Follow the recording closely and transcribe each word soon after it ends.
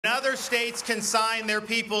When other states consign their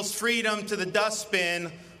people's freedom to the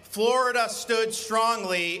dustbin, Florida stood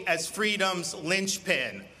strongly as freedom's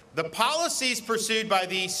linchpin. The policies pursued by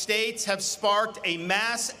these states have sparked a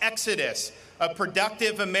mass exodus of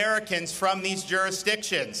productive Americans from these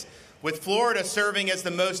jurisdictions, with Florida serving as the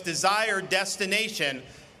most desired destination,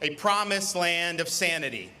 a promised land of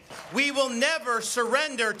sanity. We will never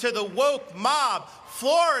surrender to the woke mob.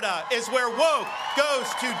 Florida is where woke goes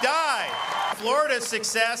to die. Florida's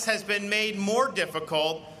success has been made more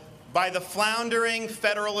difficult by the floundering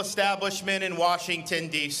federal establishment in Washington,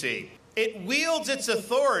 D.C. It wields its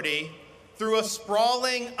authority through a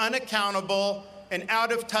sprawling, unaccountable, and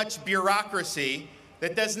out-of-touch bureaucracy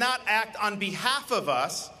that does not act on behalf of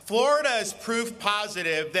us. Florida is proof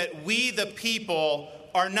positive that we, the people,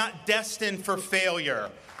 are not destined for failure.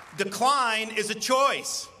 Decline is a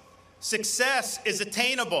choice. Success is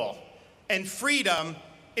attainable, and freedom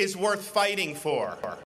is worth fighting for.